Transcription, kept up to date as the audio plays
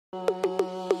Hey, it's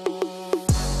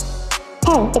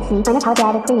me,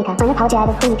 unapologetic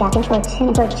Cleanica, in short, and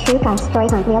enjoy true crime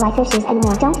stories on real life issues and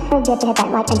more. Don't forget to hit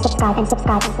that like and subscribe and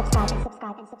subscribe and subscribe and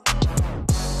subscribe and subscribe.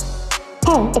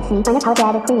 Hey, it's me,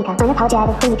 unapologetic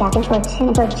Cleanica, in short, and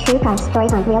enjoy true crime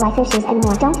stories on real life issues and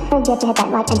more. Don't forget to hit that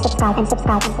like and subscribe and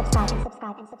subscribe and subscribe and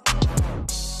subscribe and subscribe.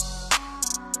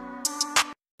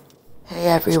 Hey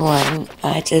everyone,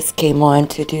 I just came on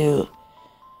to do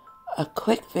a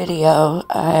quick video.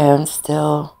 I am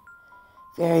still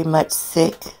very much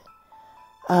sick,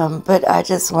 but I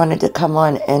just wanted to come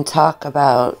on and talk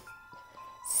about,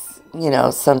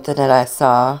 something that I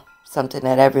saw, something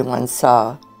that everyone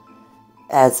saw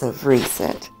as of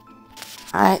recent.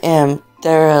 I am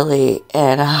thoroughly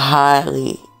and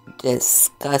highly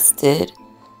disgusted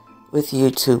with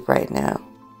YouTube right now.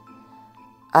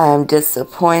 I'm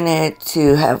disappointed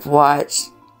to have watched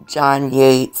John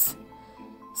Yates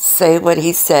say what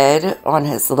he said on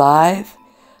his live,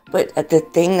 but the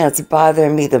thing that's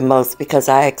bothering me the most, because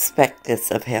I expect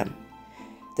this of him,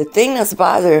 the thing that's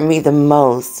bothering me the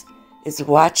most is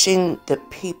watching the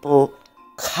people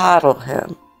coddle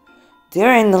him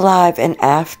during the live and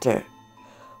after.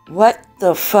 What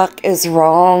the fuck is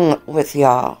wrong with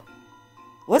y'all?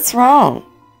 What's wrong?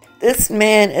 This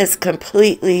man is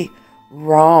completely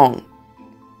wrong.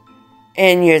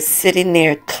 And you're sitting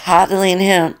there coddling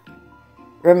him,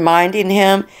 reminding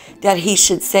him that he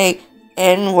should say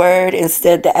N-word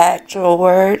instead the actual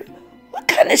word. What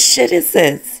kind of shit is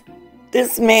this?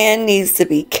 This man needs to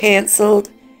be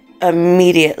canceled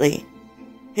immediately.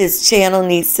 His channel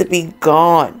needs to be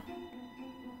gone.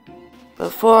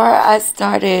 Before I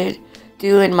started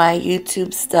doing my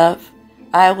YouTube stuff,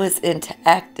 I was into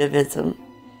activism.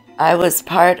 I was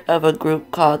part of a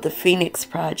group called the Phoenix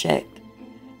Project.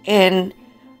 And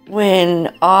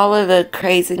when all of the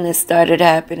craziness started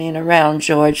happening around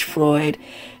George Floyd,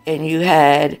 and you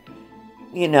had,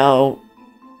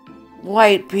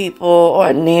 white people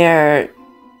on there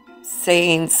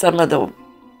saying some of the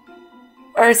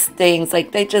worst things,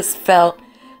 like they just felt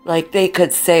like they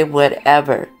could say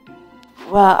whatever.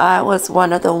 Well, I was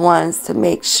one of the ones to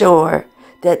make sure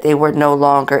that they were no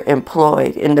longer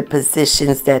employed in the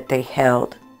positions that they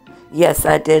held. Yes,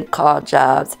 I did call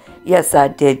jobs. Yes, I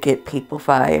did get people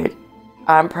fired.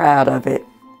 I'm proud of it.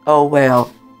 Oh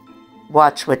well,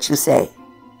 watch what you say.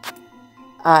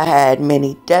 I had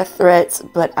many death threats,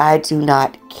 but I do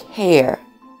not care.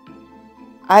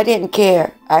 I didn't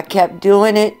care. I kept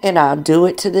doing it, and I'll do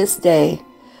it to this day.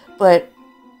 But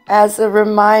as a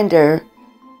reminder,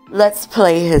 let's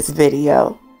play his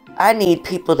video. I need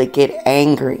people to get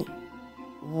angry.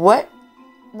 What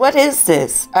is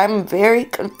this? I'm very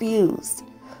confused.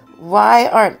 Why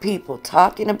aren't people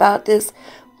talking about this?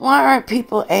 Why aren't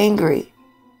people angry?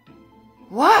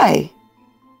 Why?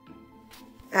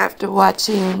 After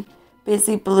watching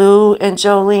Busy Blue and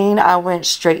Jolene, I went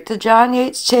straight to John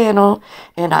Yates' channel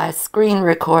and I screen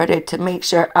recorded to make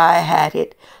sure I had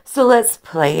it. So let's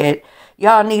play it.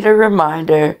 Y'all need a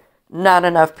reminder. Not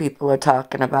enough people are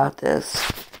talking about this.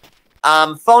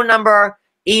 Phone number,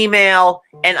 email,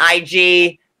 and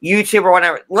IG, YouTube, or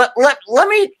whatever. Let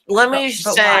me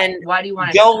send why do you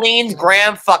want Jolene's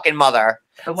fucking mother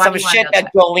some shit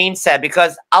that Jolene said,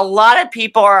 because a lot of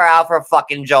people are out for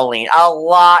fucking Jolene. A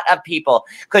lot of people.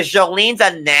 Because Jolene's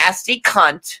a nasty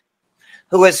cunt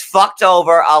who has fucked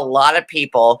over a lot of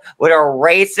people with her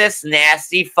racist,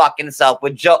 nasty fucking self.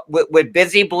 With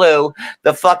Busy Blue,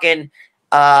 the fucking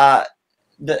the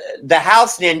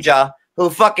house ninja, who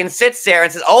fucking sits there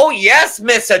and says, "Oh yes,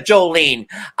 Miss Jolene,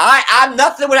 I'm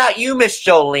nothing without you, Miss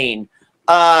Jolene.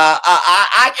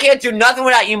 I can't do nothing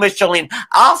without you, Miss Jolene.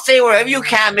 I'll say whatever you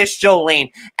can, Miss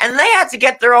Jolene." And they had to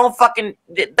get their own fucking,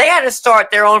 they had to start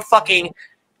their own fucking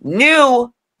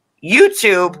new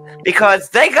YouTube because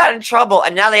they got in trouble,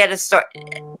 and now they had to start,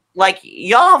 like,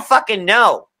 y'all fucking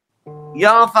know.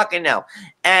 Y'all fucking know.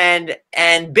 And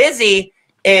Busy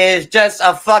is just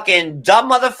a fucking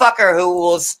dumb motherfucker who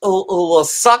will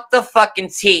suck the fucking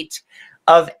teat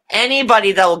of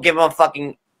anybody that will give him a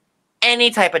fucking any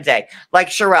type of day. Like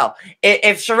Sherelle.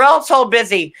 If Sherelle told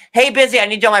Busy, "Hey Busy, I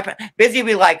need you on my," Busy would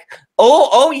be like,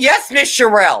 oh yes, Miss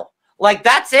Sherelle. Like,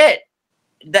 that's it.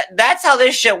 That's how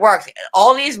this shit works.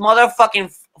 All these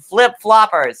motherfucking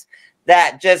flip-floppers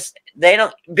that just, they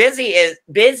don't, Busy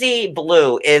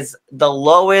Blue is the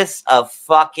lowest of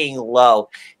fucking low.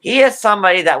 He is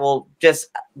somebody that will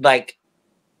just, like,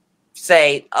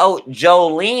 say, "Oh,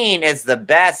 Jolene is the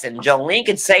best, and Jolene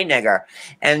can say nigger,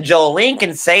 and Jolene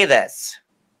can say this,"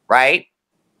 right?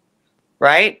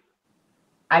 Right?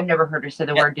 I've never heard her say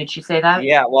the word. Did she say that?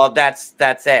 Yeah, well, that's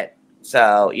it.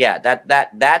 So yeah,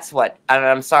 that's what. And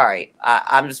I'm sorry.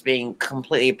 I'm just being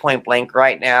completely point blank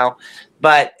right now.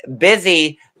 But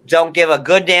Busy don't give a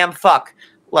good damn fuck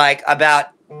like about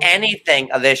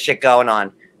anything of this shit going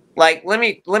on. Like let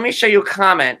me show you a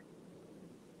comment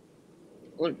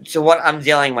to what I'm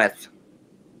dealing with.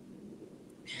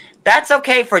 That's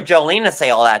okay for Jolene to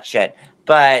say all that shit,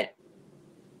 but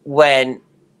when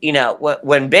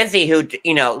when Busy, who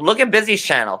look at Busy's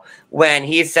channel, when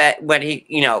he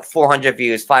 400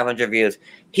 views, 500 views,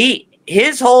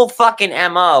 his whole fucking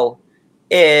MO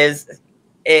is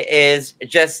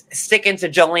just sticking to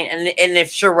Jolene, and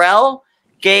if Sherelle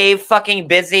gave fucking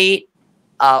Busy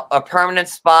a permanent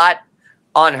spot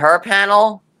on her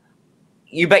panel,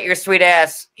 you bet your sweet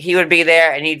ass he would be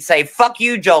there and he'd say, "Fuck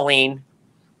you, Jolene."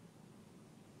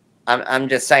 I'm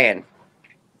just saying.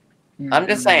 I'm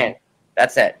just saying.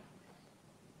 That's it.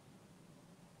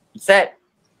 That's it.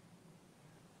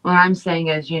 What I'm saying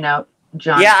is, John.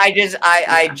 Yeah,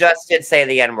 I just did say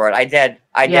the N word. I did.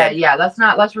 Yeah. Let's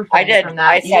refrain from that.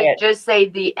 I said it. Just say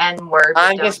the N word.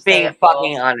 I'm just being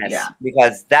fucking honest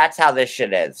because that's how this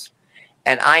shit is,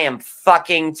 and I am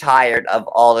fucking tired of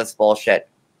all this bullshit.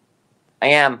 I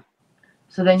am.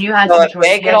 So then you had so some if choices.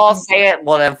 they could all say it,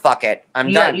 well then fuck it.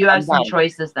 I'm done. You have some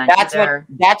choices then. That's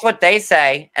what they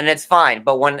say, and it's fine.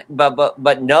 But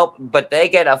nope. But they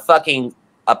get a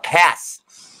pass.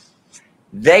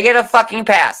 They get a fucking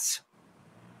pass.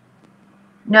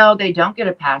 No, they don't get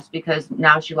a pass because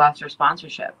now she lost her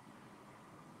sponsorship.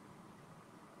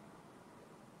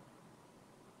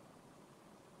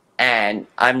 And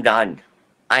I'm done.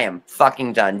 I am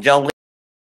fucking done. Jolene.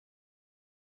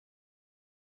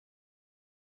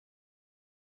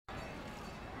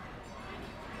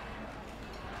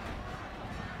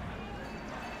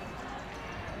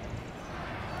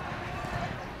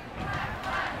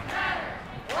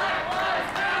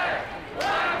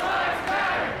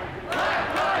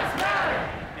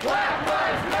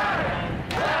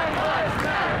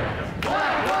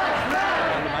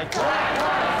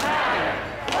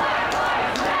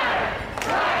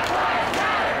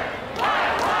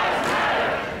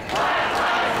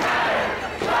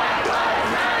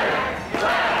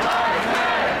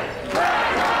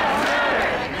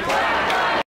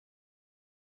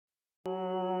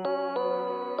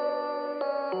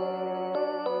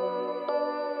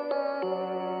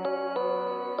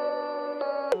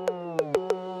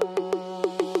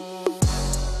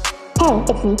 Hey,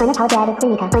 it's me, Unapologetic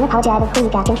Quenica. Unapologetic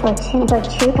Quenica. Binge watch and enjoy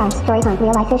true crime stories on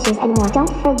real life issues and more. Don't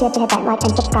forget to hit that like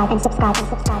and subscribe and subscribe and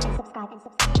subscribe and subscribe and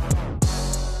subscribe.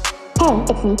 Hey,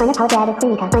 it's me, Unapologetic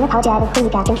Quenica. Unapologetic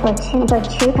Quenica. Binge watch and enjoy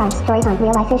true crime stories on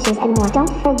real life issues and more. Don't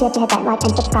forget to hit that like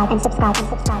and subscribe and subscribe and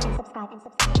subscribe and subscribe and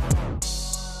subscribe.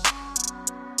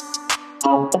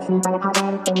 It's me,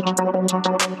 Unapologetic Quenica.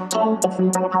 It's me,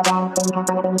 Unapologetic Quenica.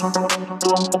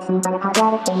 It's me,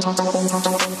 Unapologetic Quenica. It's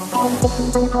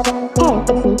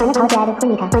me, Unapologetic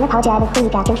Quenica. Unapologetic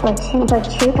Quenica. Binge watch and enjoy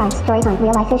true crime stories on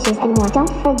real life issues and more. Don't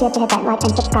forget to hit that like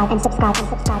and subscribe and subscribe and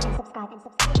subscribe and subscribe and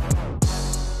subscribe.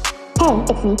 Hey,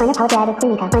 it's me, Unapologetic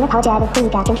Quenica. Unapologetic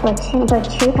Quenica. Binge watch and enjoy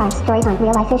true crime stories on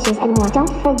real life issues and more. Don't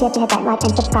forget to hit that like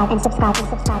and subscribe and subscribe and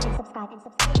subscribe and subscribe.